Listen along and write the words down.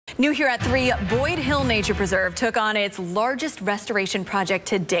New here at 3, Boyd Hill Nature Preserve took on its largest restoration project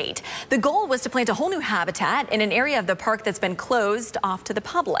to date. The goal was to plant a whole new habitat in an area of the park that's been closed off to the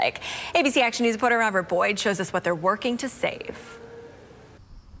public. ABC Action News reporter Robert Boyd shows us what they're working to save.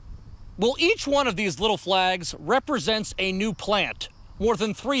 Well, each one of these little flags represents a new plant. More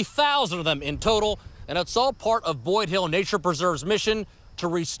than 3,000 of them in total, and it's all part of Boyd Hill Nature Preserve's mission to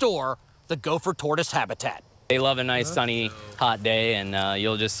restore the gopher tortoise habitat. They love a nice sunny hot day, and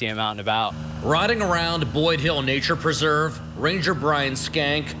you'll just see them out and about. Riding around Boyd Hill Nature Preserve, Ranger Brian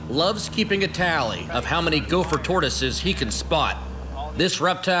Skank loves keeping a tally of how many gopher tortoises he can spot. This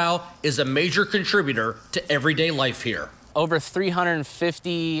reptile is a major contributor to everyday life here. Over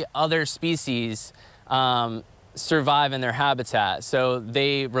 350 other species survive in their habitat, so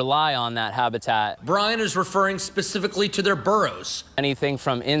they rely on that habitat. Brian is referring specifically to their burrows. Anything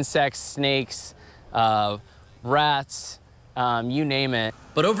from insects, snakes, rats, you name it.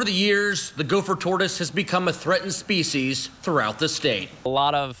 But over the years, the gopher tortoise has become a threatened species throughout the state. A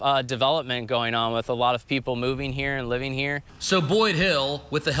lot of development going on with a lot of people moving here and living here. So Boyd Hill,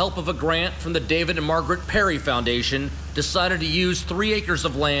 with the help of a grant from the David and Margaret Perry Foundation, decided to use 3 acres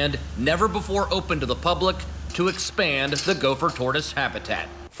of land never before open to the public to expand the gopher tortoise habitat.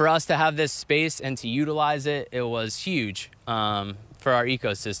 For us to have this space and to utilize it, it was huge for our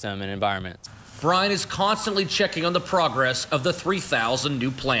ecosystem and environment. Brian is constantly checking on the progress of the 3,000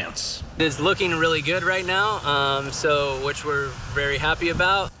 new plants. It's looking really good right now, which we're very happy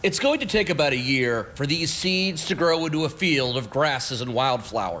about. It's going to take about a year for these seeds to grow into a field of grasses and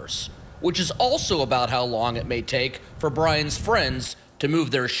wildflowers, which is also about how long it may take for Brian's friends to move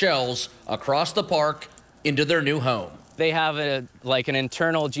their shells across the park into their new home. They have an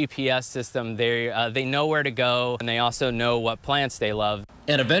internal GPS system. They know where to go, and they also know what plants they love.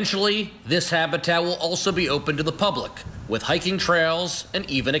 And eventually, this habitat will also be open to the public, with hiking trails and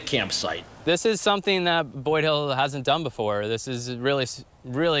even a campsite. This is something that Boyd Hill hasn't done before. This is really,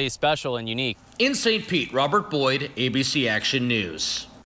 really special and unique. In St. Pete, Robert Boyd, ABC Action News.